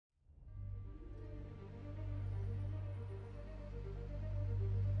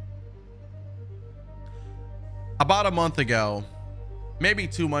about a month ago, maybe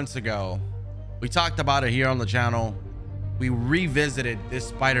 2 months ago, we talked about it here on the channel. We revisited this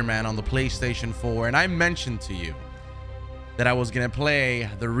Spider-Man on the PlayStation 4, and I mentioned to you that I was gonna play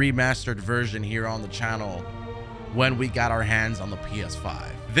the remastered version here on the channel when we got our hands on the PS5.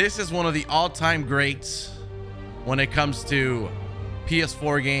 This is one of the all-time greats when it comes to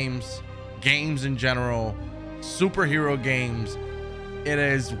PS4 games in general, superhero games. It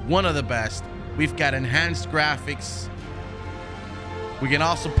is one of the best. We've got enhanced graphics. We can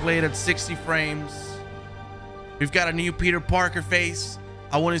also play it at 60 frames. We've got a new Peter Parker face.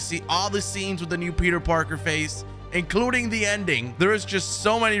 I want to see all the scenes with the new Peter Parker face, including the ending. There is just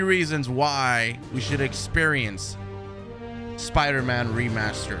so many reasons why we should experience Spider-Man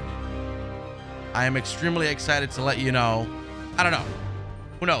Remastered. I am extremely excited to let you know. I don't know.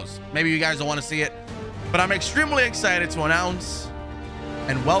 Who knows? Maybe you guys don't want to see it, but I'm extremely excited to announce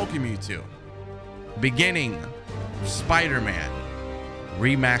and welcome you to beginning Spider-Man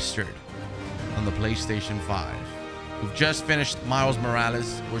Remastered on the PlayStation 5. We've just finished Miles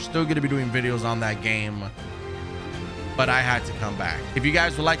Morales. We're still going to be doing videos on that game, but I had to come back. If you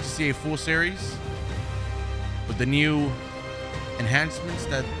guys would like to see a full series with the new enhancements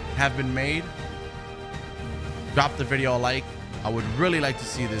that have been made, drop the video a like. I would really like to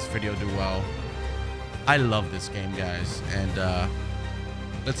see this video do well. I love this game, guys, and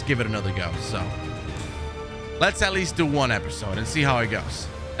let's give it another go. So let's at least do one episode and see how it goes.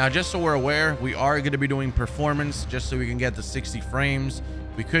 Now, just so we're aware, we are going to be doing performance just so we can get the 60 frames.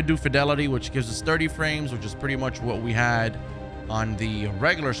 We could do fidelity, which gives us 30 frames, which is pretty much what we had on the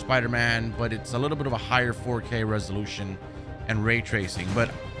regular Spider-Man, but it's a little bit of a higher 4K resolution and ray tracing. But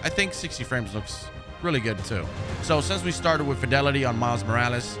I think 60 frames looks really good too. So since we started with fidelity on Miles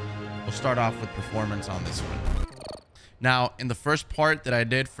Morales, we'll start off with performance on this one. Now, in the first part that I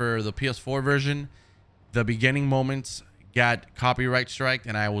did for the PS4 version, the beginning moments got copyright striked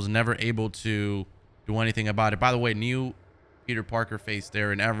and I was never able to do anything about it. By the way, new Peter Parker face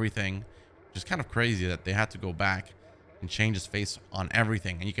there and everything, which is kind of crazy that they had to go back and change his face on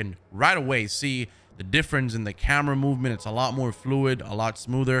everything. And you can right away see the difference in the camera movement. It's a lot more fluid, a lot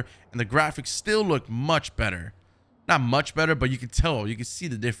smoother, and the graphics still look much better. Not much better, but you can tell, you can see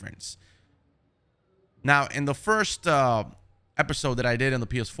the difference. Now, in the first episode that I did in the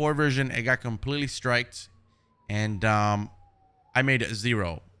PS4 version, it got completely striked, and I made it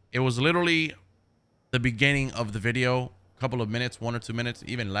 0. It was literally the beginning of the video, a couple of minutes, 1 or 2 minutes,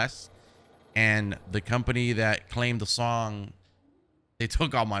 even less. And the company that claimed the song, they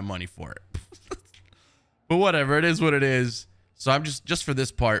took all my money for it. But whatever, it is what it is. So I'm just for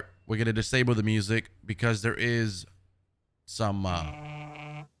this part, we're gonna disable the music because there is some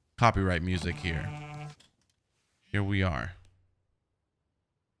copyright music here. Here we are.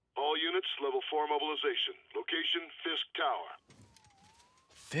 All units, level 4 mobilization. Location, Fisk Tower.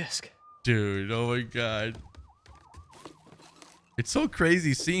 Fisk? Dude, oh my God. It's so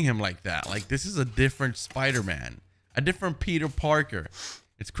crazy seeing him like that. Like, this is a different Spider-Man. A different Peter Parker.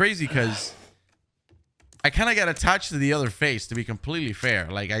 It's crazy because I kind of got attached to the other face, to be completely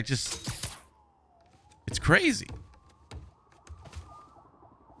fair. Like, it's crazy.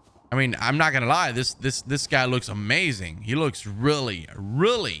 I mean, I'm not gonna lie, this guy looks amazing. He looks really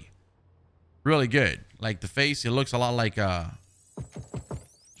good. Like the face, it looks a lot like uh-oh.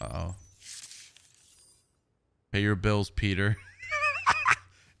 Pay your bills, Peter.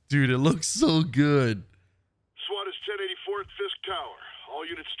 Dude, it looks so good. SWAT is 1084 at Fisk Tower. All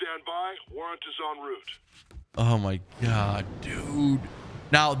units stand by. Warrant is en route. Oh my God, dude.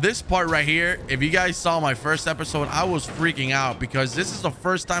 Now, this part right here, if you guys saw my first episode, I was freaking out because this is the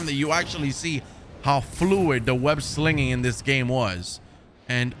first time that you actually see how fluid the web slinging in this game was.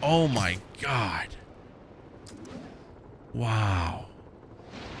 And oh my God. Wow.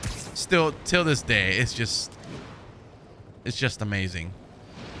 Still, till this day, it's just amazing.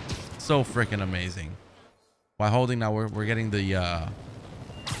 So freaking amazing. While holding now, we're getting the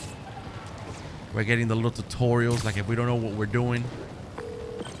little tutorials, like if we don't know what we're doing.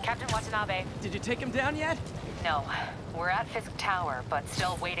 Captain Watanabe. Did you take him down yet? No. We're at Fisk Tower, but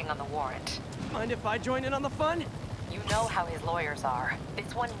still waiting on the warrant. Mind if I join in on the fun? You know how his lawyers are.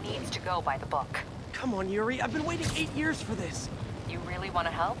 This one needs to go by the book. Come on, Yuri. I've been waiting 8 years for this. You really want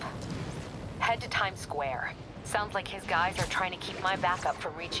to help? Head to Times Square. Sounds like his guys are trying to keep my backup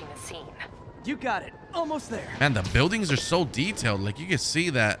from reaching the scene. You got it. Almost there. Man, the buildings are so detailed. Like, you can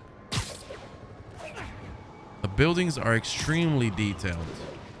see that. The buildings are extremely detailed.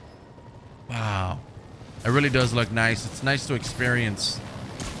 Wow. It really does look nice. It's nice to experience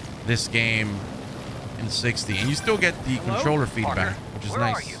this game in 60. And you still get the controller feedback, which is nice.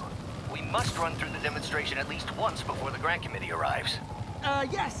 Where are you? We must run through the demonstration at least once before the grant committee arrives.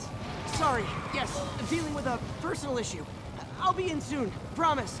 Yes. Sorry. Yes. Dealing with a personal issue. I'll be in soon.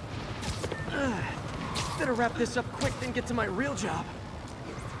 Promise. Better wrap this up quick than get to my real job.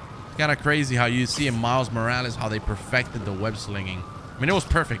 Kind of crazy how you see in Miles Morales how they perfected the web slinging. I mean, it was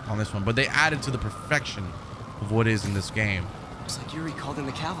perfect on this one, but they added to the perfection of what is in this game. Looks like Yuri called in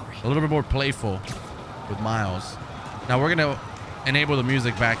the cavalry. A little bit more playful with Miles. Now we're gonna enable the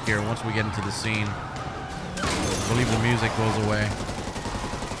music back here once we get into the scene. I believe the music goes away.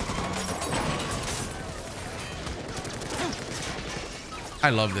 I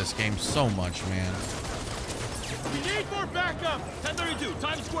love this game so much, man. We need more backup! 1032,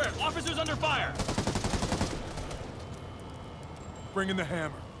 Times Square. Officers under fire. Bring in the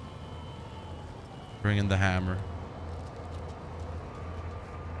hammer. Bring in the hammer.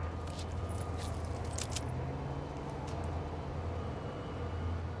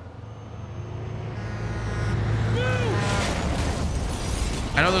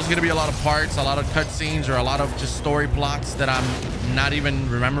 I know there's going to be a lot of parts, a lot of cutscenes, or a lot of just story plots that I'm not even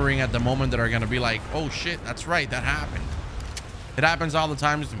remembering at the moment that are going to be like, oh shit, that's right, that happened. It happens all the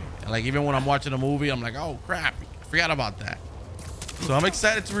time to me. Like, even when I'm watching a movie, I'm like, oh crap, I forgot about that. So I'm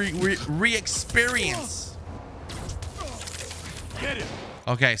excited to re-experience. Get it.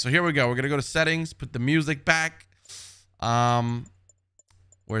 Okay, so here we go. We're going to go to settings, put the music back.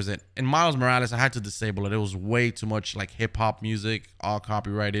 Where is it? In Miles Morales, I had to disable it. It was way too much like hip hop music, all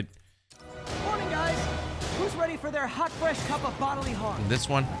copyrighted. Morning, guys. Who's ready for their hot, fresh cup of bodily harm? And this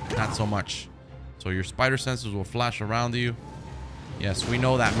one, not so much. So your spider sensors will flash around you. Yes, we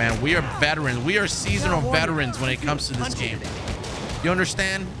know that, man. We are veterans. We are seasonal veterans when it comes to this game. You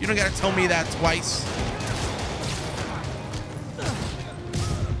understand? You don't gotta tell me that twice.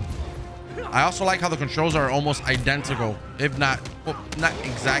 I also like how the controls are almost identical, if not, well, not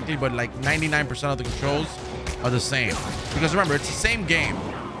exactly, but like 99% of the controls are the same. Because remember, it's the same game.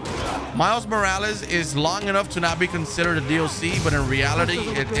 Miles Morales is long enough to not be considered a DLC, but in reality,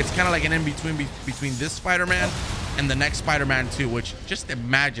 it's kind of like an in-between between this Spider-Man and the next Spider-Man 2, which just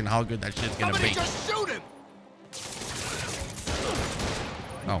imagine how good that shit's gonna be. Just shoot him.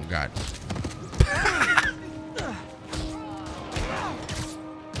 Oh, God.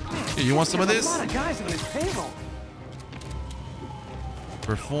 You want some of this? A lot of guys on this table.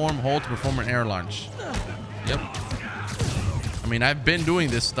 Hold to perform an air launch. Yep. I mean, I've been doing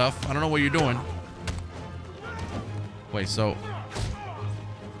this stuff. I don't know what you're doing. Wait, so...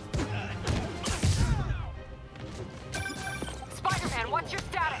 Spider-Man, what's your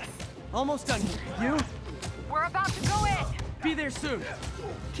status? Almost done here. You? We're about to go in. Be there soon.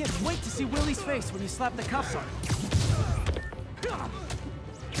 Can't wait to see Willie's face when you slap the cuffs on him.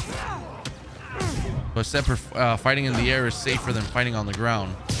 But fighting in the air is safer than fighting on the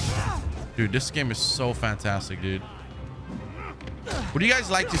ground. Dude, this game is so fantastic, dude. Would you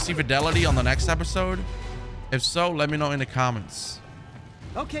guys like to see Fidelity on the next episode? If so, let me know in the comments.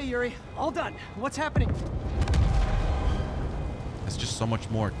 Okay, Yuri. All done. What's happening? It's just so much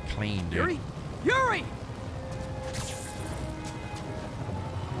more clean, dude. Yuri? Yuri!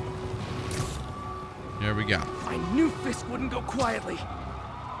 Here we go. I knew Fisk wouldn't go quietly.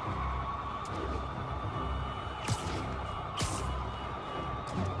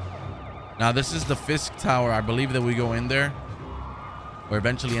 Now, this is the Fisk Tower. I believe that we go in there. Or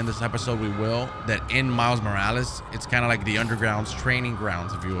eventually in this episode we will. That in Miles Morales, it's kind of like the underground's training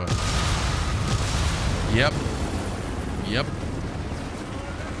grounds, if you will. Yep. Yep.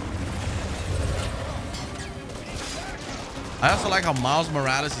 I also like how Miles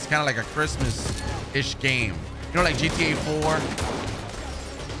Morales is kind of like a Christmas-ish game. You know, like GTA 4.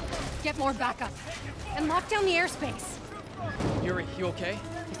 Get more backup and lock down the airspace. Yuri, you okay?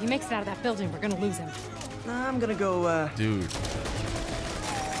 If he makes it out of that building, we're gonna lose him. I'm gonna go, Dude.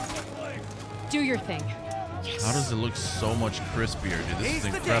 Do your thing. How does it look so much crispier, dude? This is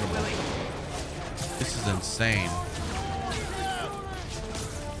incredible. This is insane.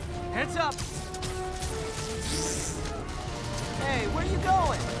 Heads up. Hey, where you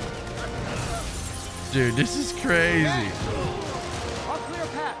going? Dude, this is crazy. I'll clear a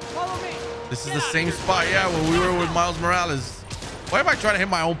path. Follow me. This is the same spot, yeah, when we were with Miles Morales. Why am I trying to hit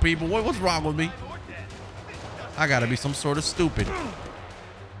my own people? What's wrong with me? I gotta be some sort of stupid.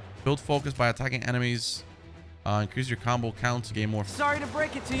 Build focus by attacking enemies. Increase your combo count to gain more. Sorry to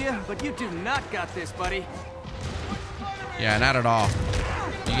break it to you, but you do not got this, buddy. Yeah, not at all.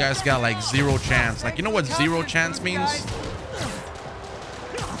 You guys got like zero chance. Like, you know what zero chance means?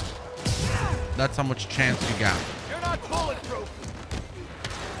 That's how much chance you got. You're not bulletproof.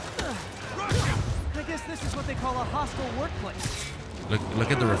 I guess this is what they call a hostile workplace.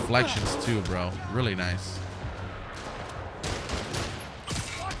 Look at the reflections too, bro. Really nice.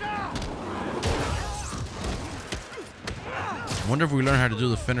 I wonder if we learn how to do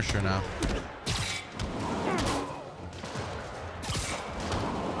the finisher now.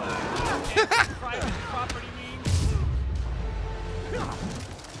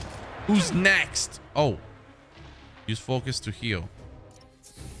 Who's next? Oh. Use focus to heal.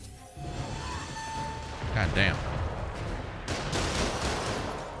 God damn.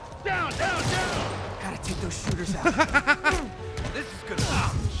 Down! Gotta take those shooters out. This is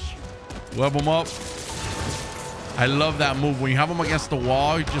gonna... Web them up. I love that move. When you have them against the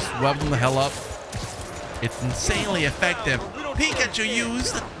wall, you just web them the hell up. It's insanely effective. Pikachu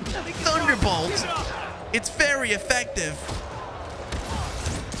used Thunderbolt. It's very effective.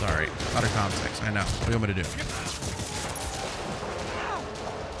 Sorry, out of context. I know. What do you want me to do?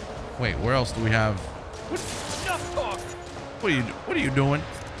 Wait, where else do we have? What are you doing?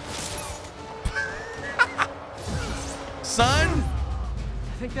 Son?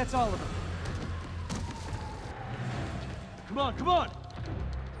 I think that's all of them. Come on!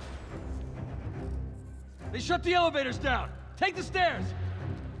 They shut the elevators down! Take the stairs!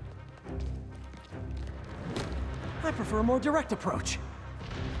 I prefer a more direct approach.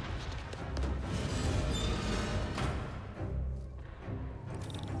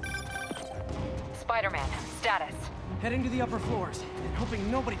 Spider-Man, status. Heading to the upper floors and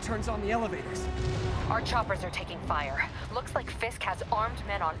hoping nobody turns on the elevators. Our choppers are taking fire. Looks like Fisk has armed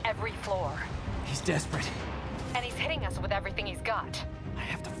men on every floor. He's desperate. And he's hitting us with everything he's got. I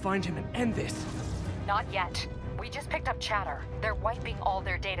have to find him and end this. Not yet. We just picked up chatter. They're wiping all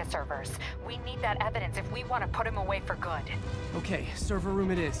their data servers. We need that evidence if we want to put him away for good. Okay, server room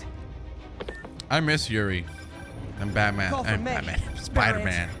it is. I miss Yuri and Batman and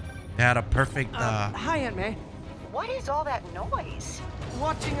Spider-Man. They had a perfect. Hi, Aunt May. What is all that noise?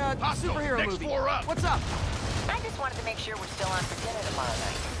 Watching a superhero next movie. floor up. What's up? I just wanted to make sure we're still on for dinner tomorrow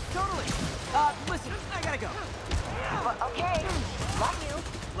night. Totally. Listen, I gotta go. Well, okay. Love you.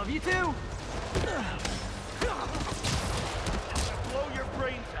 Love you too. Blow your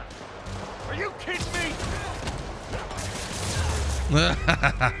brains out. Are you kidding me?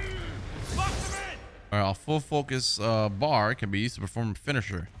 Lock them in! Alright, a full focus bar can be used to perform a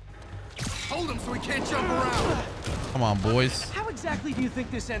finisher. Hold him so he can't jump around. Come on, boys. How exactly do you think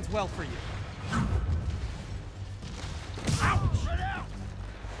this ends well for you?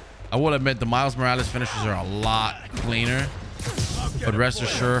 I will admit the Miles Morales finishes are a lot cleaner. But rest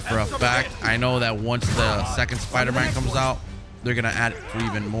assured, for a fact, I know that once the second Spider-Man comes out, they're gonna add to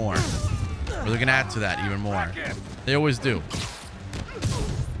even more. Or they're gonna add to that even more. They always do.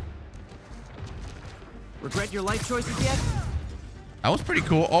 Regret your life choices yet? That was pretty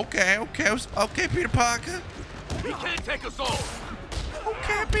cool. Okay, okay, Peter Parker. He can't take us all.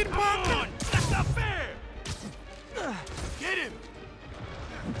 Okay, Peter Parker. That's not fair. Get him.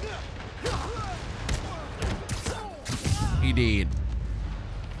 He did.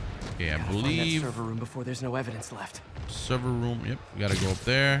 Okay, I Gotta find that believe server room before there's no evidence left. server room. Yep, we gotta go up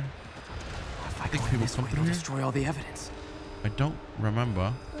there. If I think go people this come way, through it'll here? destroy all the evidence. I don't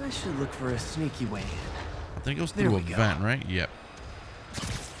remember. I should look for a sneaky way in. I think it was There through a we go. vent, right? Yep.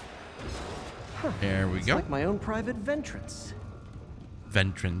 There we It's go. like my own private ventrance.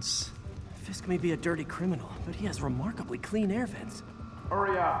 Ventrance. Fisk may be a dirty criminal, but he has remarkably clean air vents.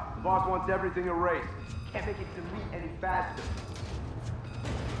 Hurry up. The boss wants everything erased. Can't make it delete any faster.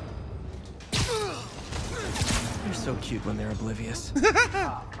 They're so cute when they're oblivious.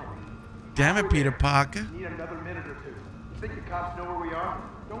 Damn it, Peter Parker. Need another minute or two. You think the cops know where we are?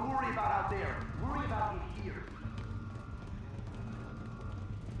 Don't worry about out there. Worry about in here.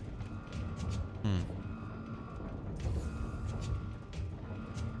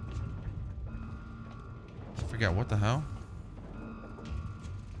 I forgot what the hell.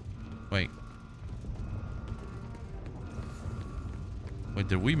 Wait,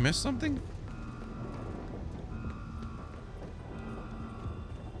 did we miss something?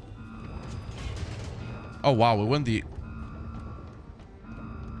 Oh wow, we went the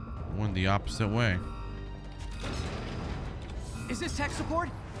opposite way. Is this tech support?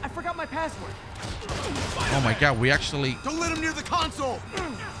 I forgot my password. Oh my god, we actually... Don't let him near the console.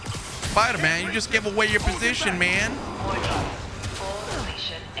 Spider-Man, you just gave away your position, man.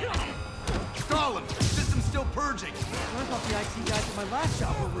 Stall him. System's still purging. I thought the IT guys at my last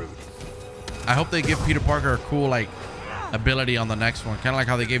job were rude. I hope they give Peter Parker a cool, like, ability on the next one. Kind of like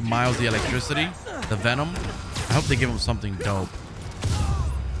how they gave Miles the electricity, the Venom. I hope they give him something dope.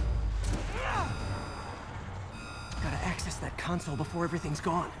 Gotta access that console before everything's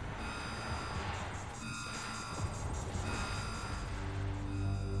gone.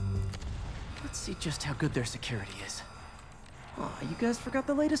 Let's see just how good their security is. Oh, you guys forgot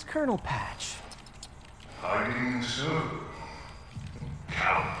the latest kernel patch. Hiding so.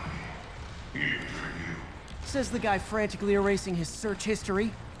 Cowardly. Even for you. Says the guy frantically erasing his search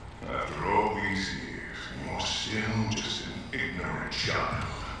history. After all these years, you're still just an ignorant child.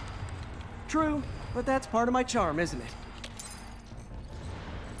 True, but that's part of my charm, isn't it?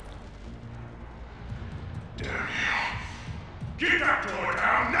 Damn you. Get that door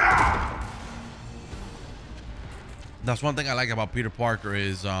down now! That's one thing I like about Peter Parker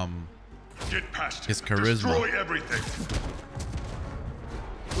is Get past his him. charisma. Destroy everything.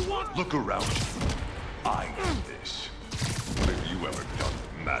 Look around you. I did this. What have you ever done,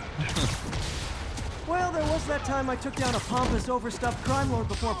 man? Well, there was that time I took down a pompous, overstuffed crime lord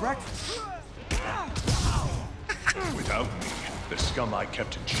before breakfast. Without me, the scum I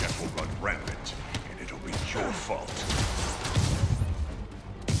kept in check will run rampant, and it'll be your fault.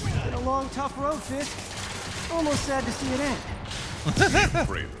 Been a long, tough road, Fisk. Almost sad to see it end.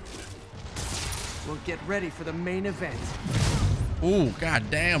 Prelude. We'll get ready for the main event. Ooh,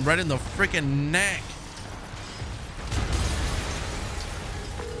 goddamn, right in the freaking neck.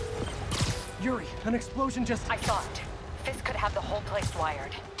 Yuri, an explosion just... I saw it. Fisk could have the whole place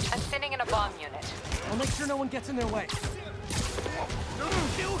wired. I'm sending in a bomb unit. I'll make sure no one gets in their way. Don't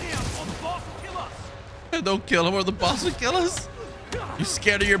kill him, or the boss will kill us. Don't kill him or the boss will kill us. You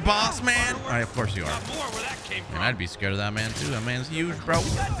scared of your boss, man? All right, of course you are. Got more where that came from. And I'd be scared of that man too. That man's huge, bro.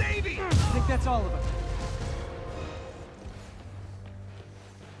 Got Davey. I think that's all of it.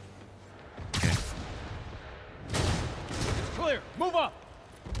 Okay. It's clear. Move up.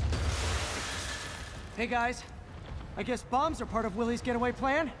 Hey, guys. I guess bombs are part of Willie's getaway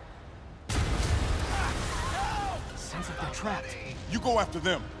plan? Sounds like they're trapped. You go after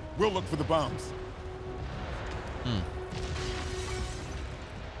them. We'll look for the bombs.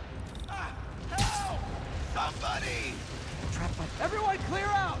 Somebody. Trapped by... Everyone clear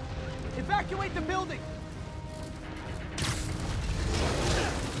out! Evacuate the building!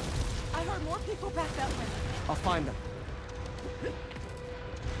 I heard more people back that way. I'll find them.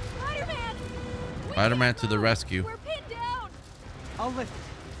 Spider-Man! Spider-Man to the rescue. We're pinned down! I'll lift it.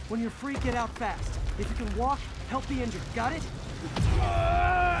 When you're free, get out fast. If you can walk, help the injured. Got it?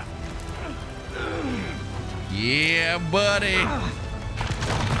 Yeah, buddy.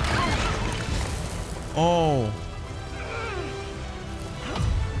 Oh.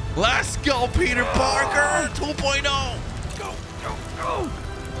 Let's go, Peter Parker 2.0. Go, go, go.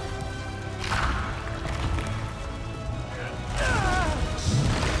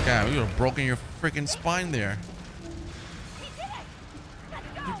 God, we would have broken your freaking spine there.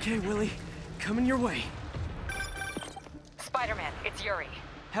 Okay, Willie. Coming your way. Spider-Man, it's Yuri.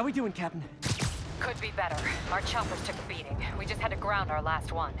 How we doing, Captain? Could be better. Our choppers took a beating. We just had to ground our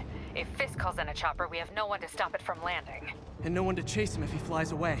last one. If Fisk calls in a chopper, we have no one to stop it from landing. And no one to chase him if he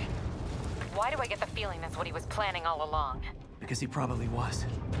flies away. Why do I get the feeling that's what he was planning all along? Because he probably was.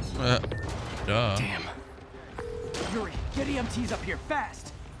 Duh. Damn. Yuri, get EMTs up here,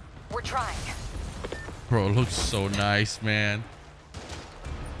 fast! We're trying. Bro, it looks so nice, man.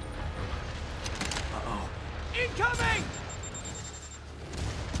 Uh-oh. Incoming.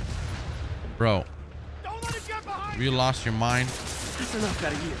 Bro, Don't let it get behind. you lost your mind. That's enough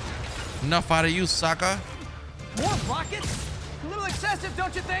out of you. Enough out of you, sucker. More rockets? A little excessive,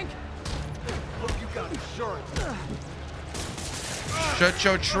 don't you think? Look, you got insurance. Shut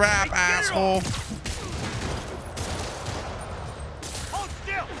your trap, asshole. Hold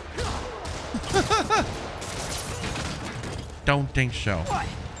still. Don't think so. What?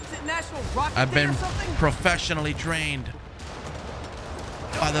 Is it National Rocket I've Day been or something? professionally trained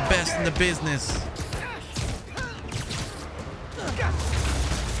by the best in the business.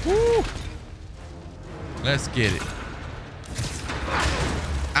 Woo. Let's get it.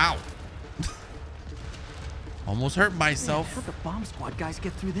 Ow. Almost hurt myself. How did the bomb squad guys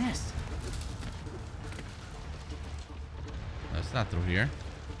get through this? That's not through here.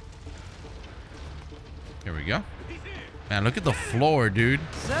 Here we go. Man, look at the floor, dude.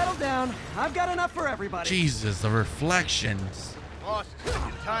 Settle down. I've got enough for everybody. Jesus, the reflections. Boss,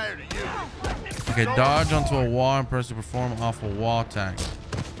 I'm tired of you. Okay, dodge onto a wall and press to perform off a wall attack.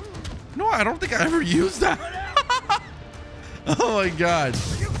 No, I don't think I ever used that. Oh my god.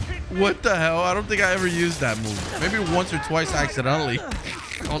 What the hell? I don't think I ever used that move. Maybe once or twice accidentally.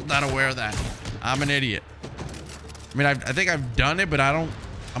 I was not aware of that. I'm an idiot. I mean, I think I've done it, but I'm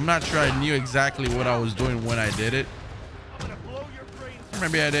not sure I knew exactly what I was doing when I did it. Or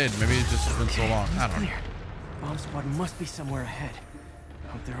maybe I did. Maybe it's just been so long. I don't know. Bomb squad must be somewhere ahead.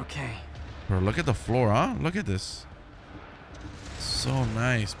 Hope they're okay. Bro, look at the floor, huh? Look at this. So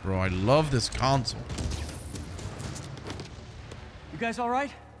nice, bro. I love this console. You guys all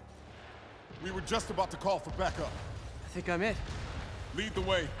right? We were just about to call for backup. I think I'm it. Lead the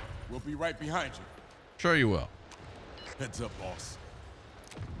way. We'll be right behind you. Sure you will. Heads up, boss.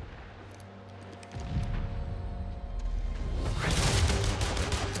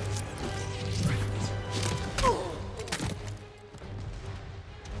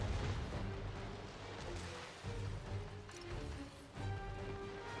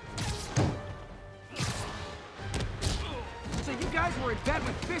 So you guys were in bed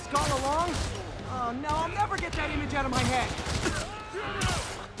with Fisk all along? Oh no, I'll never get that image out of my head.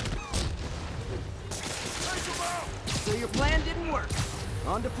 So your plan didn't work.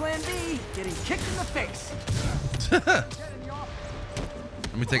 On to plan B, getting kicked in the face. Let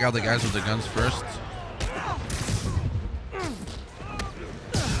me take out the guys with the guns first.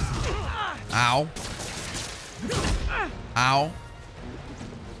 Ow. Ow.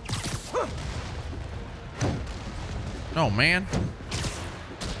 No, man.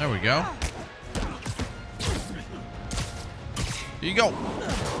 There we go. Here you go.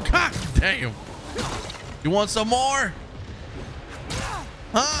 God damn. You want some more?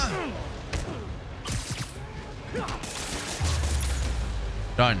 Huh?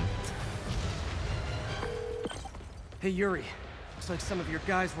 Done. Hey, Yuri. Looks like some of your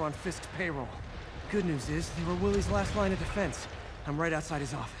guys were on Fisk's payroll. Good news is, they were Willie's last line of defense. I'm right outside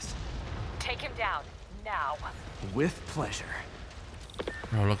his office. Take him down, now. With pleasure.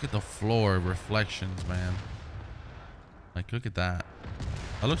 Bro, look at the floor reflections, man. Like, look at that.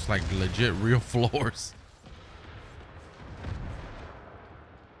 That looks like legit real floors.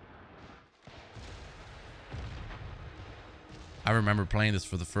 I remember playing this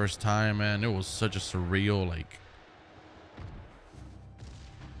for the first time, man. It was such a surreal, like...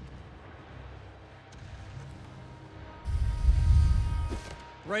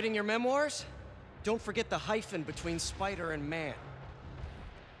 Writing your memoirs? Don't forget the hyphen between Spider and Man.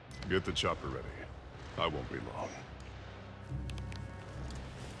 Get the chopper ready. I won't be long.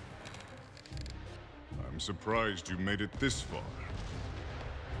 I'm surprised you made it this far.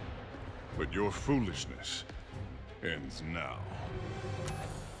 But your foolishness ends now.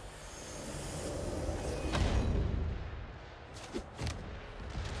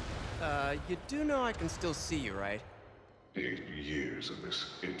 You do know I can still see you, right? 8 years of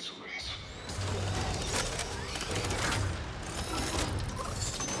this insolence.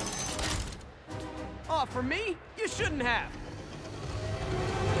 Oh, for me? You shouldn't have.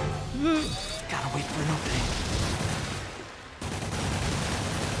 Gotta wait for an opening.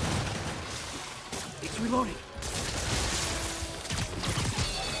 It's reloading.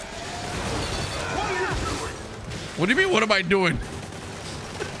 What do you mean, what am I doing?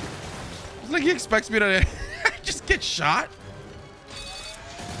 It's like he expects me to just get shot.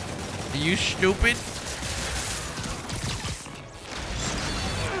 Are you stupid?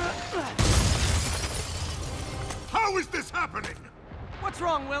 How is this happening? What's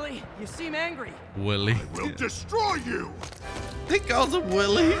wrong, Willie? You seem angry. Willie. We'll destroy you! He calls him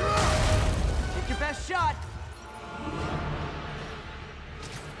Willie. Take your best shot.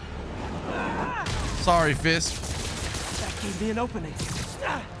 Sorry, Fisk. That gave me an opening.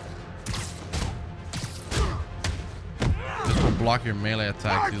 This will block your melee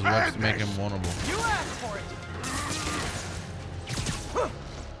attacks. These weapons make him vulnerable. You asked for it.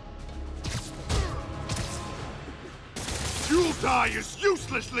 You'll die as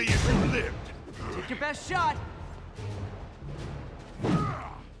uselessly as you lived! Take your best shot.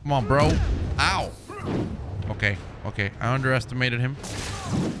 Come on, bro. Ow. Okay, okay. I underestimated him.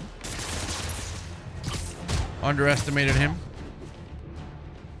 Underestimated him.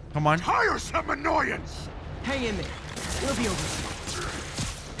 Come on. Tiresome annoyance! Hang in there. We'll be over soon.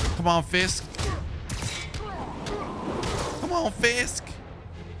 Come on, Fisk. Come on, Fisk.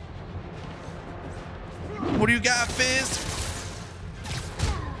 What do you got, Fisk?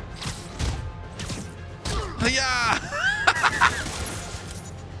 Yeah.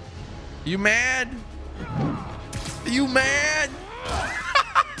 You mad? You mad?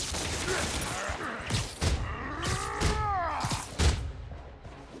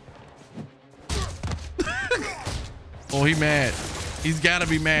 Oh, he mad. He's gotta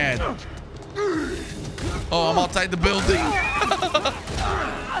be mad. Oh, I'm outside the building.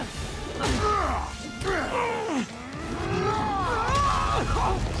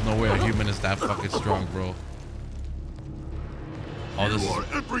 There's no way a human is that fucking strong, bro. Oh, this You are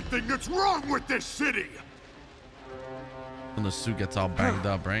everything that's wrong with this city! when the suit gets all banged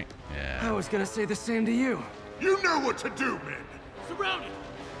up, right? Yeah. I was gonna say the same to you. You know what to do, men! Surrounded!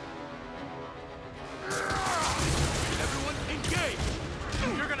 Everyone engage!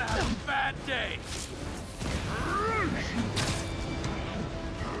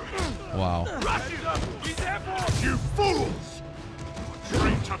 Wow. You fools!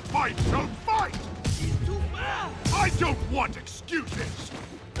 Trained to fight, don't fight! I don't want excuses!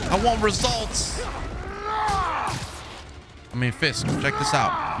 I want results. I mean, Fisk, check this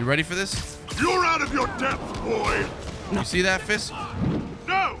out. You ready for this? You're out of your depth, boy! You see that, Fisk?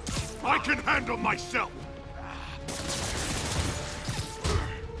 No! I can handle myself!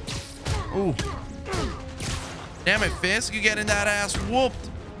 Ooh. Damn it, Fisk. You getting that ass whooped.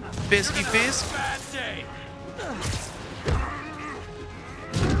 Fisky Fisk.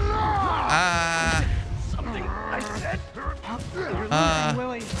 Something I said.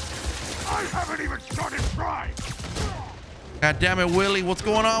 Willie. I haven't even started trying! God damn it, Willie. What's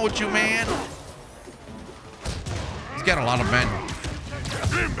going on with you, man? He's got a lot of men.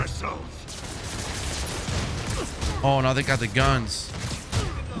 Imbeciles! Oh, now they got the guns.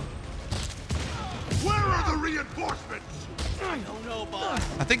 Where are the reinforcements? I don't know, boss.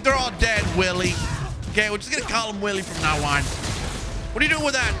 I think they're all dead, Willie. Okay, we're just gonna call him Willie from now on. What are you doing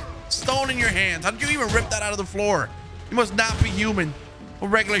with that stone in your hands? How did you even rip that out of the floor? You must not be human. A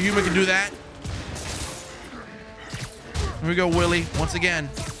regular human can do that. Here we go, Willie. Once again.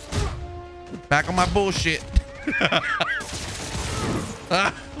 Back on my bullshit.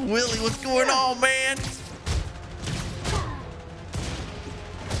 Willie, what's going on, man?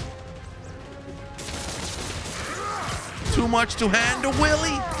 Too much to handle,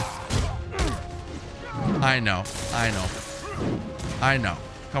 Willie? I know.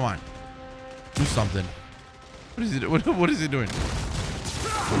 Come on. Do something. What is he doing? What is he doing?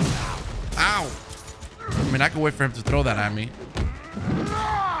 Ow. I mean, I can wait for him to throw that at me.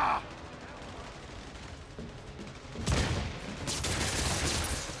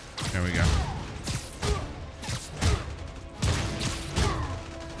 There we go.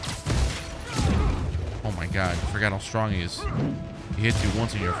 Oh my god, I forgot how strong he is. He hits you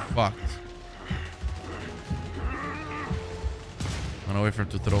once and you're fucked. I'm gonna wait for him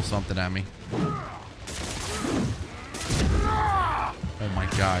to throw something at me. Oh my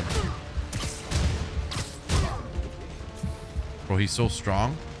god. Bro, he's so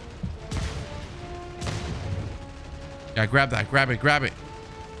strong. Yeah, grab that. Grab it. Grab it.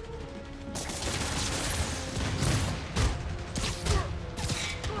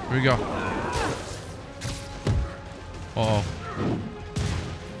 Here we go. Uh-oh.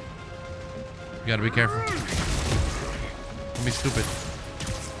 You gotta be careful. Don't be stupid.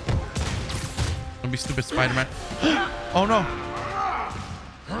 Don't be stupid, Spider-Man. Oh no.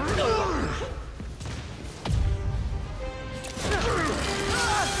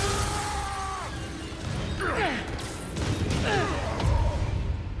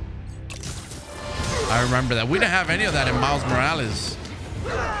 I remember that. We didn't have any of that in Miles Morales.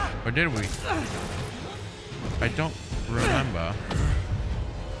 Or did we? I don't remember.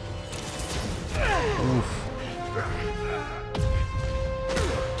 Oof.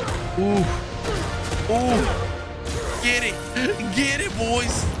 Oof. Oof. Get it. Get it,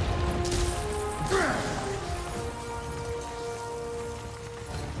 boys.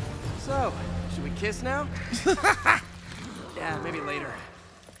 So, should we kiss now? Yeah, maybe later.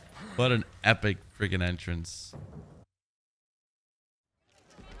 What an epic freaking entrance.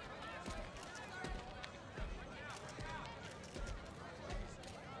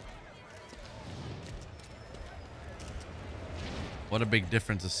 What a big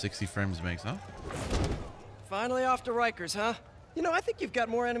difference a 60 frames makes, huh? Finally off to Rikers, huh? You know, I think you've got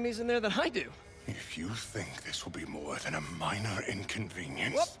more enemies in there than I do. If you think this will be more than a minor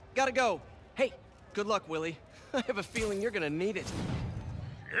inconvenience... Whoop, gotta go. Hey, good luck, Willie. I have a feeling you're gonna need it.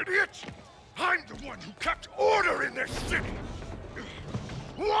 Idiot! I'm the one who kept order in this city!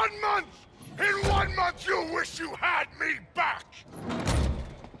 1 month! In 1 month you'll wish you had me back!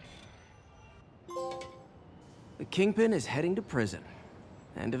 The Kingpin is heading to prison.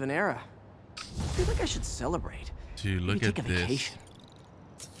 End of an era. I feel like I should celebrate. Dude, look Maybe at take a this. vacation.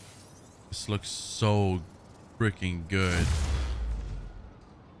 This looks so freaking good.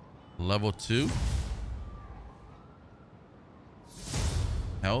 Level 2.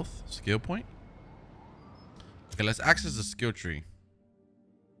 Health, skill point. Okay, let's access the skill tree.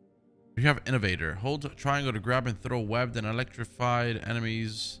 We have Innovator. Hold triangle to grab and throw webbed and electrified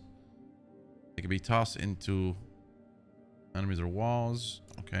enemies. They can be tossed into enemies or walls.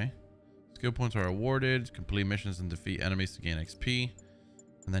 Okay. Skill points are awarded. Complete missions and defeat enemies to gain XP.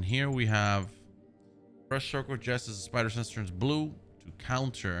 And then here we have press circle just as the spider sense turns blue to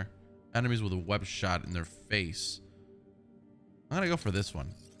counter enemies with a web shot in their face. I'm gonna go for this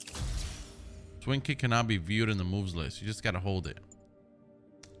one. Swing kick cannot be viewed in the moves list. You just gotta hold it.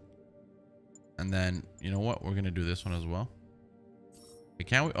 And then, you know what? We're gonna do this one as well.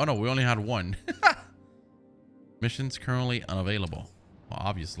 Can't we? Oh no, we only had one. Missions currently unavailable. Well,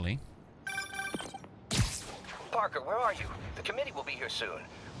 obviously. Parker, where are you? The committee will be here soon.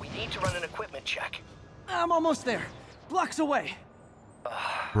 We need to run an equipment check. I'm almost there. Blocks away.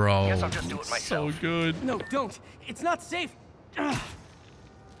 Bro, Guess I'll just do it myself. so good. No, don't. It's not safe.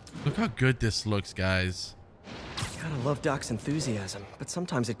 Look how good this looks, guys. Gotta love Doc's enthusiasm, but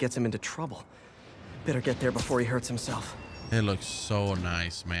sometimes it gets him into trouble. Better get there before he hurts himself. It looks so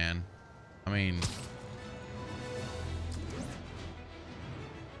nice, man. I mean,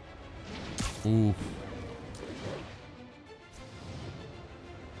 ooh.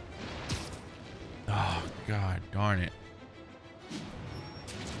 Oh, God darn it.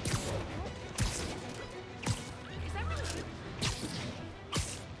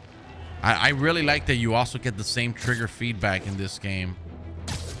 I really like that you also get the same trigger feedback in this game.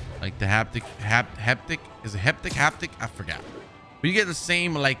 Like the haptic, is it haptic? I forgot. But you get the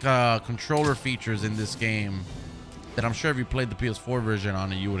same like controller features in this game that I'm sure if you played the PS4 version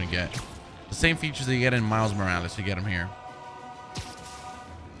on it, you wouldn't get. The same features that you get in Miles Morales, you get them here.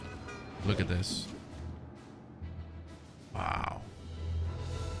 Look at this. Wow.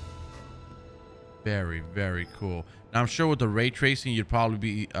 Very, very cool. Now I'm sure with the ray tracing, you'd probably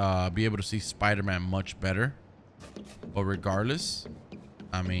be able to see Spider-Man much better. But regardless,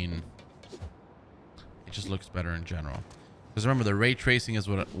 I mean, it just looks better in general. Because remember, the ray tracing is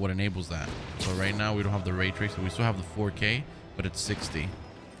what enables that. So right now we don't have the ray tracing. We still have the 4K, but it's 60.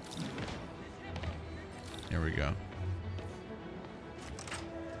 Here we go.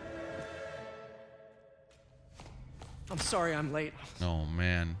 I'm sorry I'm late. Oh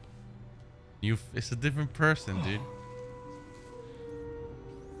man, it's a different person, dude.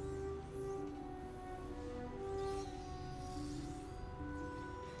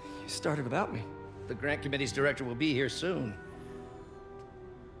 You started without me. The grant committee's director will be here soon.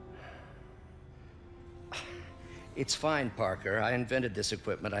 It's fine, Parker. I invented this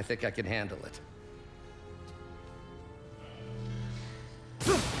equipment. I think I can handle it.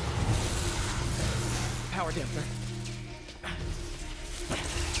 Power dampener.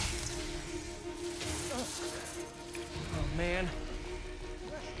 Oh, man.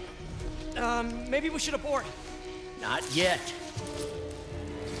 Maybe we should abort. Not yet.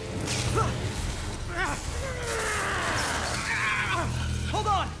 Hold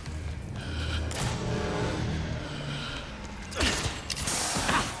on!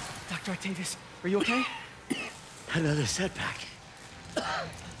 Dr. Octavius, are you okay? Another setback.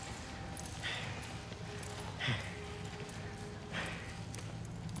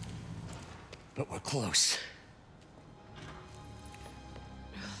 But we're close.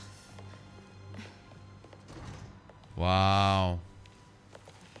 Wow.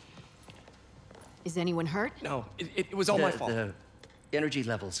 Is anyone hurt? No, it was all my fault. The energy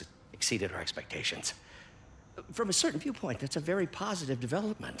levels exceeded our expectations. From a certain viewpoint, that's a very positive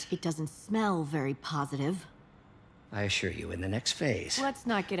development. It doesn't smell very positive. I assure you, in the next phase... Let's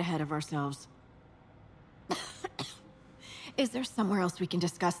not get ahead of ourselves. Is there somewhere else we can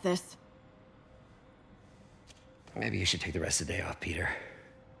discuss this? Maybe you should take the rest of the day off, Peter.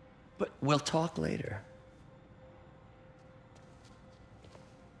 But we'll talk later.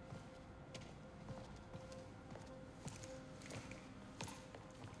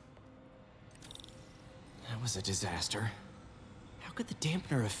 That was a disaster. How could the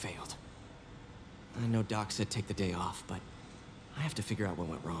dampener have failed? I know Doc said take the day off, but I have to figure out what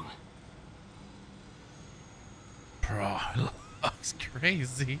went wrong. Bro, it looks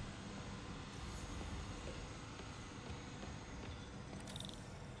crazy.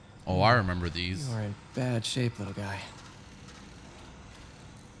 Oh, I remember these. You are in bad shape, little guy.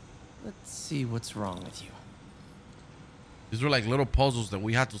 Let's see what's wrong with you. These were like little puzzles that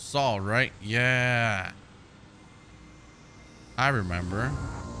we had to solve, right? Yeah. I remember.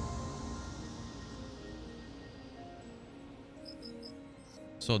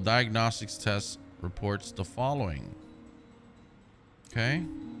 So diagnostics test reports the following. Okay.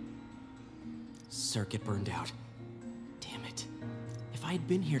 Circuit burned out. Damn it. If I had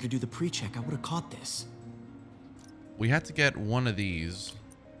been here to do the pre-check, I would have caught this. We had to get one of these,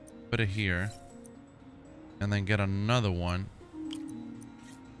 put it here, and then get another one,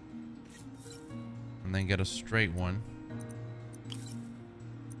 and then get a straight one,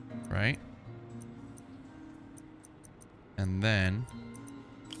 right? And then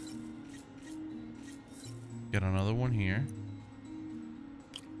get another one here.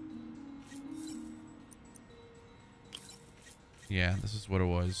 Yeah, this is what it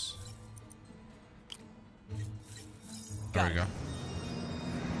was. There we go.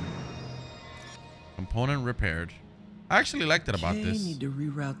 Component repaired. I actually liked it about this. Need to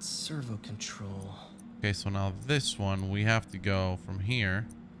reroute servo control. Okay, so now this one, we have to go from here.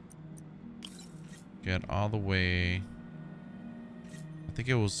 Get all the way. I think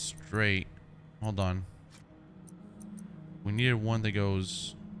it was straight. Hold on. We needed one that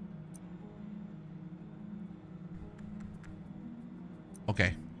goes.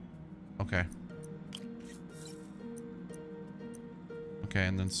 Okay. Okay. Okay,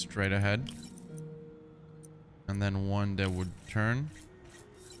 and then straight ahead. And then one that would turn.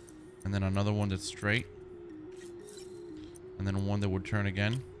 And then another one that's straight. And then one that would turn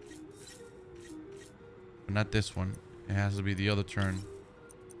again. But not this one. It has to be the other turn.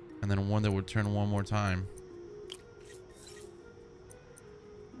 And then one that would turn one more time.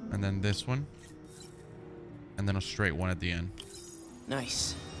 And then this one. And then a straight one at the end.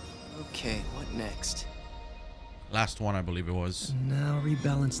 Nice. Okay, what next? Last one, I believe it was. Now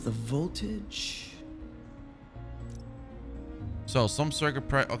rebalance the voltage. So some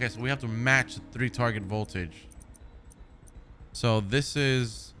circuit okay, so we have to match the 3 target voltage. So this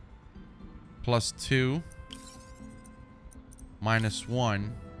is +2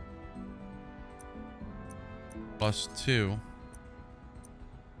 -1 +2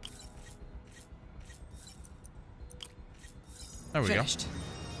 there we Finished.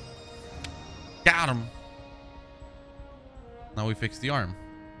 go. Got him. Now we fix the arm.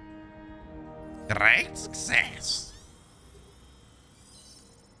 Great success.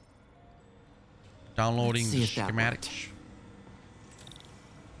 Downloading the schematics.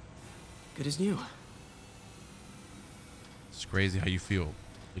 Good as new. It's crazy how you feel.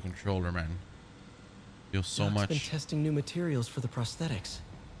 The controller, man. Feels so Doc's much. been testing new materials for the prosthetics.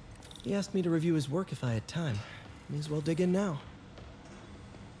 He asked me to review his work if I had time. May as well dig in now.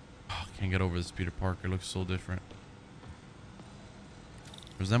 Oh, can't get over this Peter Parker. Looks so different.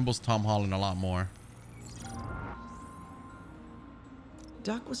 Resembles Tom Holland a lot more.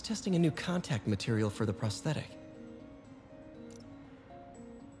 Doc was testing a new contact material for the prosthetic.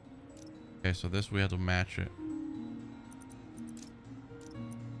 Okay, so this we have to match it.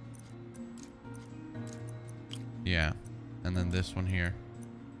 Yeah. And then this one here.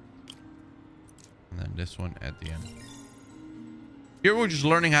 And then this one at the end. Here we're just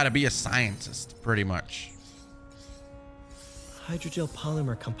learning how to be a scientist, pretty much. Hydrogel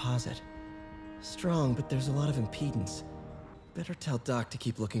polymer composite. Strong, but there's a lot of impedance. Better tell Doc to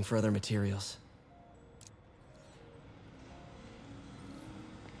keep looking for other materials.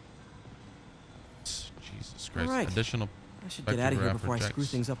 Jesus Christ. All right. Additional I should get out of here spectrograph before I screw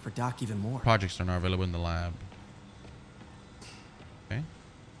projects. things up for Doc even more. Projects are now available in the lab. Okay.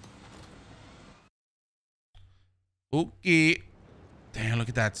 Okay. Damn, look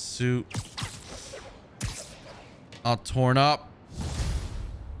at that suit. All torn up.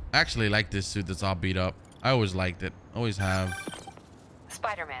 I actually like this suit that's all beat up. I always liked it. Always have.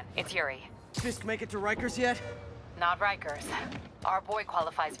 Spider-Man, it's Yuri. Fisk make it to Rikers yet? Not Rikers. Our boy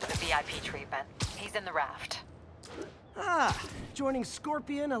qualifies for the VIP treatment. He's in the raft. Ah, joining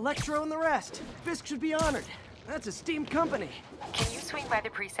Scorpion, Electro, and the rest. Fisk should be honored. That's a steamed company. Can you swing by the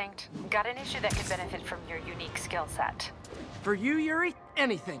precinct? Got an issue that could benefit from your unique skill set. For you, Yuri,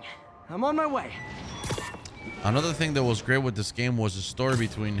 anything. I'm on my way. Another thing that was great with this game was the story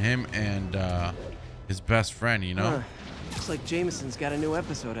between him and his best friend, you know? Looks like Jameson's got a new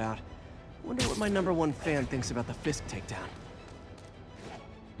episode out. Wonder what my #1 fan thinks about the Fisk takedown.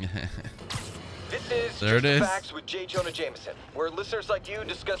 This is There it Just the is. Facts with J. Jonah Jameson, where listeners like you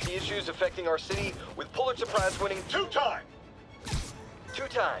discuss the issues affecting our city with Pulitzer Prize-winning two-time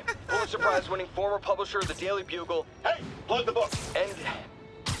Pulitzer Prize-winning former publisher of the Daily Bugle. Hey, plug the book.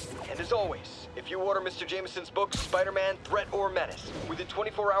 And as always, if you order Mr. Jameson's book, Spider-Man, Threat or Menace, within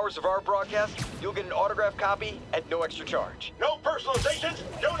 24 hours of our broadcast, you'll get an autographed copy at no extra charge. No personalizations.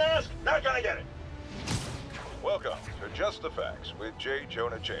 Don't ask. Not gonna get it. Welcome to Just the Facts with J.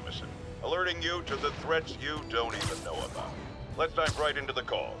 Jonah Jameson, alerting you to the threats you don't even know about. Let's dive right into the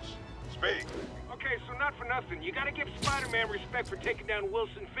calls. Speak. Okay, so not for nothing. You gotta give Spider-Man respect for taking down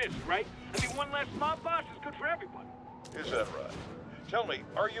Wilson Fisk, right? I mean, one less mob boss is good for everyone. Is that right? Tell me,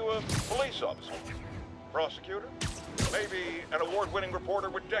 are you a police officer? Prosecutor? Maybe an award-winning reporter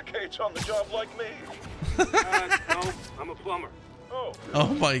with decades on the job like me? No, I'm a plumber. Oh.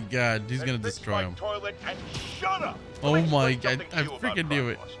 Oh my God, he's gonna Fix destroy my him. toilet and shut up! Oh Let me my explain God, something to I you about freaking knew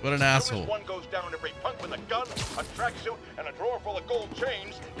it. crime laws. What an As soon asshole. as one goes down, every punk with a gun, a tracksuit, and a drawer full of gold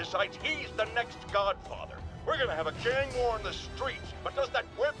chains decides he's the next godfather. We're gonna have a gang war in the streets, but does that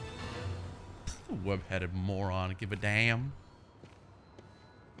whip? Web-headed moron, give a damn.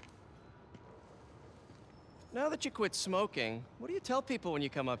 Now that you quit smoking, what do you tell people when you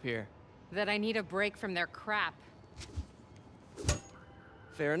come up here? That I need a break from their crap.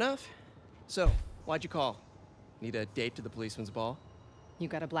 Fair enough. So, why'd you call? Need a date to the policeman's ball? You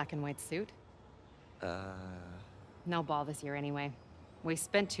got a black and white suit? No ball this year anyway. We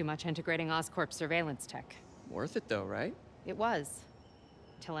spent too much integrating Oscorp surveillance tech. Worth it though, right? It was.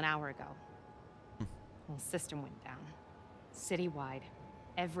 Till an hour ago. Whole system went down. Citywide.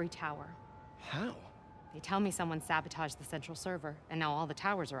 Every tower. How? They tell me someone sabotaged the central server, and now all the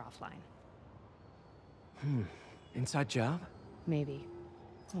towers are offline. Inside job? Maybe.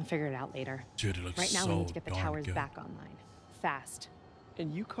 We'll figure it out later. Dude, it looks right now so we need to get the darn towers good. back online. Fast.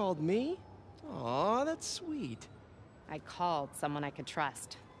 And you called me? Aw, that's sweet. I called someone I could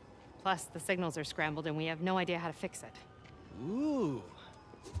trust. Plus, the signals are scrambled and we have no idea how to fix it. Ooh.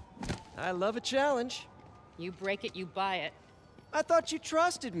 I love a challenge. You break it, you buy it. I thought you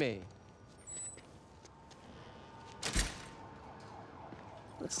trusted me.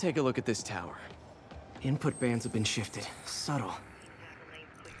 Let's take a look at this tower. Input bands have been shifted. Subtle.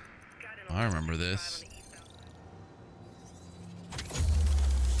 I remember this.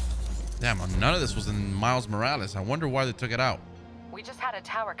 Damn, none of this was in Miles Morales. I wonder why they took it out. We just had a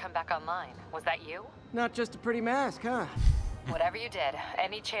tower come back online. Was that you? Not just a pretty mask, huh? Whatever you did,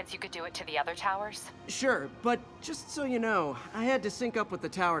 any chance you could do it to the other towers? Sure, but just so you know, I had to sync up with the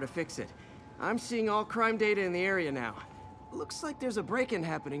tower to fix it. I'm seeing all crime data in the area now. Looks like there's a break-in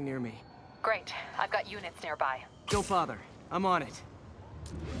happening near me. Great. I've got units nearby. Don't bother. I'm on it.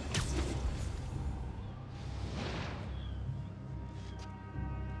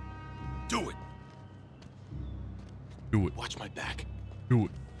 Do it. Do it. Watch my back. Do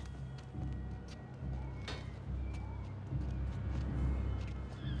it.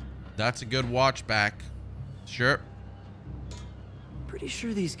 That's a good watch back. Sure. Pretty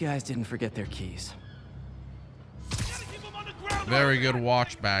sure these guys didn't forget their keys. Very good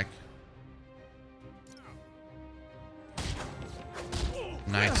watch back.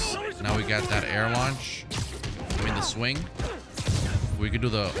 Nice. Now we got that air launch. I mean the swing. We could do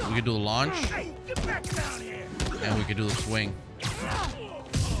the launch. And we could do the swing.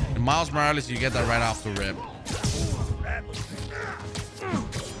 In Miles Morales, you get that right off the rip.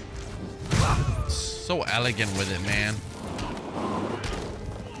 So elegant with it, man.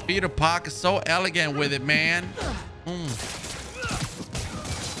 Peter Parker is so elegant with it, man.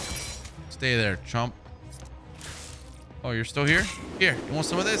 Stay there, chump. Oh, you're still here? Here, you want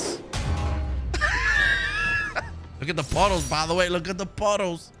some of this? Look at the puddles, by the way. Look at the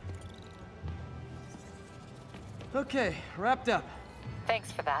puddles. Okay, wrapped up.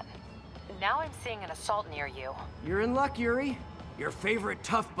 Thanks for that. Now I'm seeing an assault near you. You're in luck, Yuri. Your favorite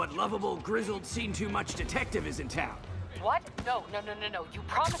tough but lovable, grizzled, seen-too-much detective is in town. What? No. You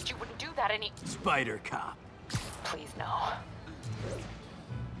promised you wouldn't do that any... Spider Cop. Please, no. I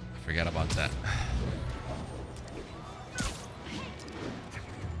forgot about that.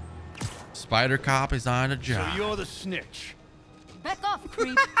 Spider Cop is on a job. So you're the snitch. Back off,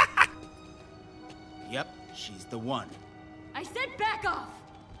 creep. Yep, she's the one. I said back off.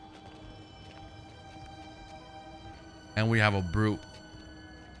 And we have a brute.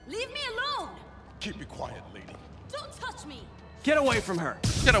 Leave me alone. Keep it quiet, lady. Don't touch me. Get away from her.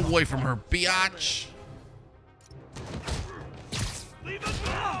 Get away from her, biatch. Leave us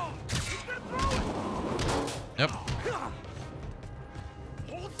alone. Yep.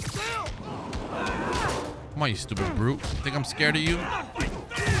 Hold still. Come on, you stupid brute. Think I'm scared of you?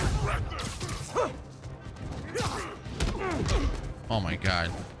 Oh my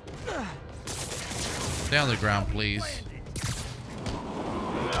god. Stay on the ground, please.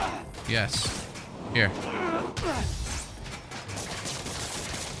 Yes. Here.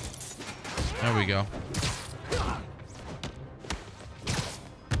 There we go.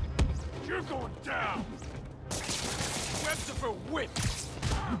 You're going down. Webs are for whip.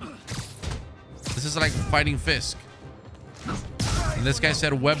 This is like fighting Fisk. And this guy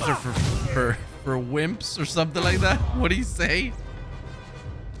said webs are for wimps or something like that. What did he say?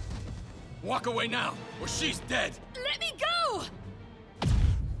 Walk away now, or she's dead. Let me go.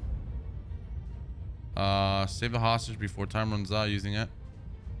 Save the hostage before time runs out using it.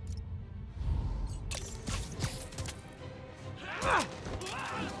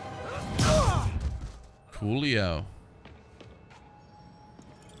 Coolio.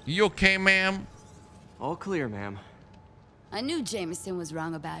 You okay, ma'am? All clear, ma'am. I knew Jameson was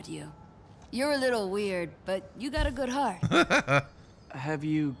wrong about you. You're a little weird, but you got a good heart. Have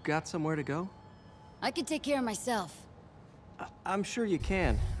you got somewhere to go? I can take care of myself. I'm sure you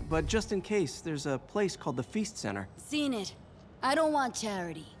can, but just in case, there's a place called the Feast Center. Seen it. I don't want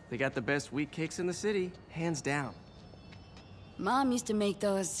charity. They got the best wheat cakes in the city, hands down. Mom used to make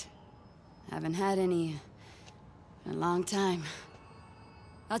those. Haven't had any in a long time.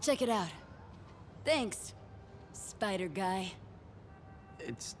 I'll check it out. Thanks, Spider Guy.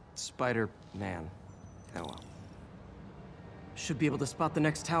 It's Spider-Man. Oh well. Should be able to spot the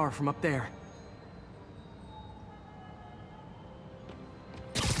next tower from up there.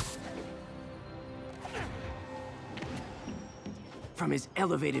 From his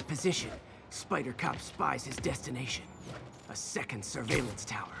elevated position, Spider Cop spies his destination. A second surveillance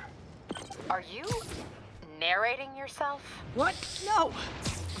tower. Are you narrating yourself? What? No!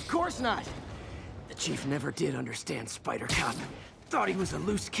 Of course not! The Chief never did understand Spider Cop. Thought he was a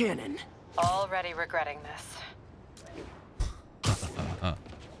loose cannon. Already regretting this.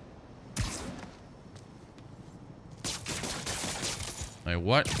 Wait,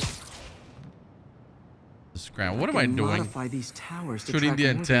 what? The scram. What am I doing? Modify these towers to shooting the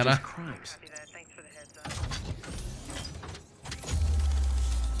track more than antenna. just crimes.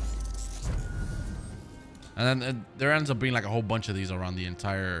 And then there ends up being like a whole bunch of these around the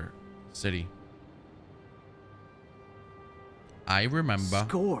entire city. I remember.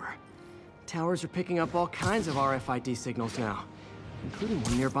 Score. Towers are picking up all kinds of RFID signals now, including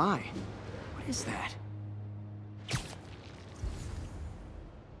one nearby. What is that?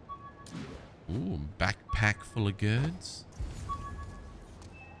 Ooh, backpack full of goods.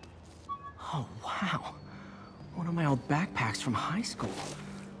 Oh, wow. One of my old backpacks from high school.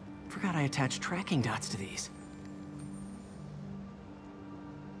 Forgot I attached tracking dots to these.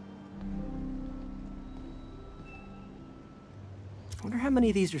 Wonder how many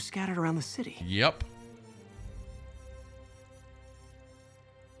of these are scattered around the city. Yep.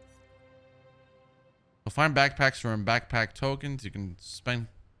 You'll find backpacks from backpack tokens. You can spend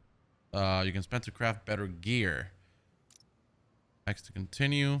to craft better gear. X to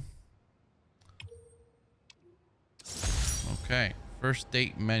continue. Okay. First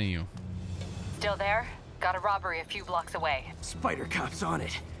date menu. Still there? Got a robbery a few blocks away. Spider Cop's on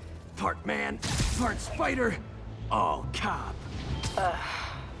it. Part man, part spider, all cop.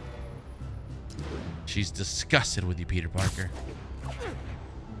 She's disgusted with you, Peter Parker.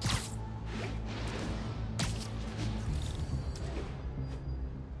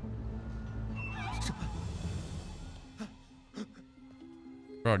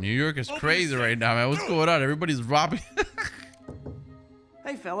 Bro, New York is crazy right now, man. What's going on? Everybody's robbing.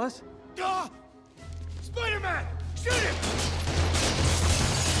 Hey, fellas. Spider-Man! Shoot him!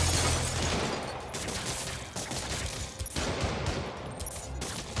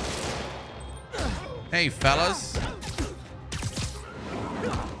 Hey, fellas.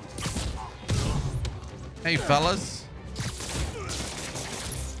 Hey, fellas.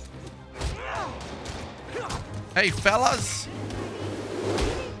 Hey, fellas.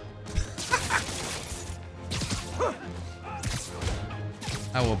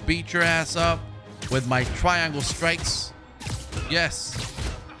 I will beat your ass up with my triangle strikes. Yes.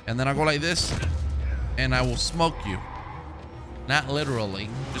 And then I'll go like this and I will smoke you. Not literally.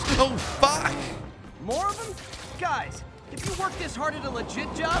 Just, oh, fuck. More of them? Guys, if you worked this hard at a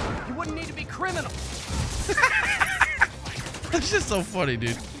legit job, you wouldn't need to be criminals. That's just so funny,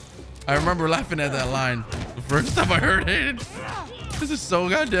 dude. I remember laughing at that line the first time I heard it. This is so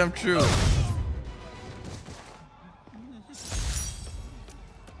goddamn true.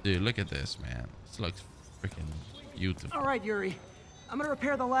 Dude, look at this, man. This looks freaking beautiful. All right, Yuri. I'm gonna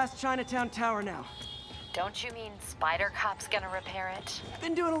repair the last Chinatown tower now. Don't you mean Spider Cop's gonna repair it?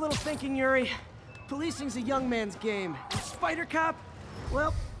 Been doing a little thinking, Yuri. Policing's a young man's game. And Spider Cop,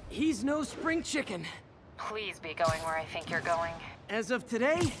 well, he's no spring chicken. Please be going where I think you're going. As of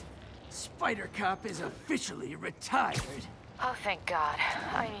today, Spider Cop is officially retired. Oh, thank God.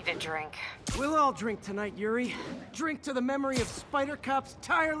 I need a drink. We'll all drink tonight, Yuri. Drink to the memory of Spider Cop's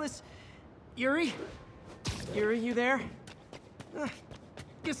tireless... Yuri? Yuri, you there?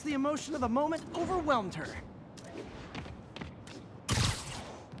 Guess the emotion of the moment overwhelmed her.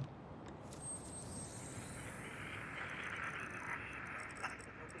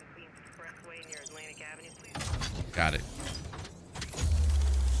 Got it.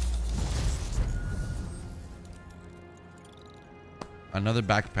 Another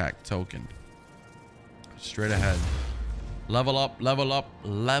backpack token. Straight ahead. Level up, level up,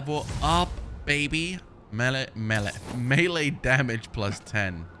 level up, baby. Melee damage plus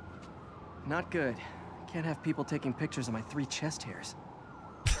 10. Not good. Can't have people taking pictures of my 3 chest hairs.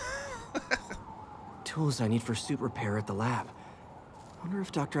 Tools I need for suit repair at the lab. Wonder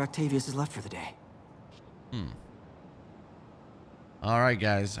if Dr. Octavius is left for the day. All right,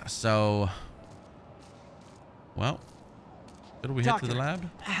 guys. So, well, did we Doctor, head to the lab?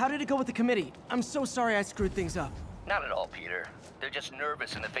 How did it go with the committee? I'm so sorry I screwed things up. Not at all, Peter. They're just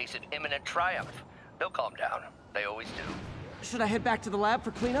nervous in the face of imminent triumph. They'll calm down. They always do. Should I head back to the lab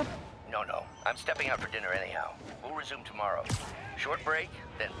for cleanup? No. I'm stepping out for dinner anyhow. We'll resume tomorrow. Short break,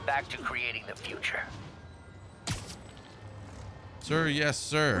 then back to creating the future. Sir, yes,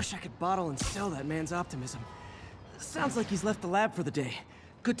 sir. Wish I could bottle and sell that man's optimism. Sounds like he's left the lab for the day.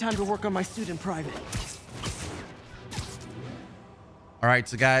 Good time to work on my suit in private. All right,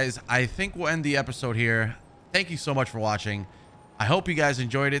 so guys, I think we'll end the episode here. Thank you so much for watching. I hope you guys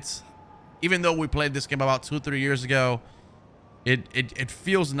enjoyed it. Even though we played this game about 2-3 years ago, it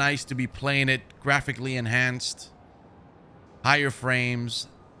feels nice to be playing it graphically enhanced, higher frames,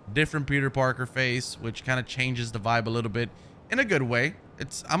 different Peter Parker face, which kind of changes the vibe a little bit in a good way.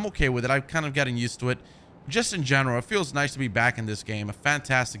 I'm okay with it. I've kind of gotten used to it. Just in general, it feels nice to be back in this game. A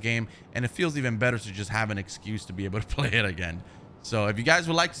fantastic game, and it feels even better to just have an excuse to be able to play it again. So if you guys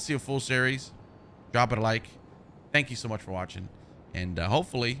would like to see a full series, drop it a like. Thank you so much for watching, and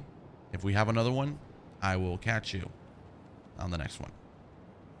hopefully if we have another one, I will catch you on the next one.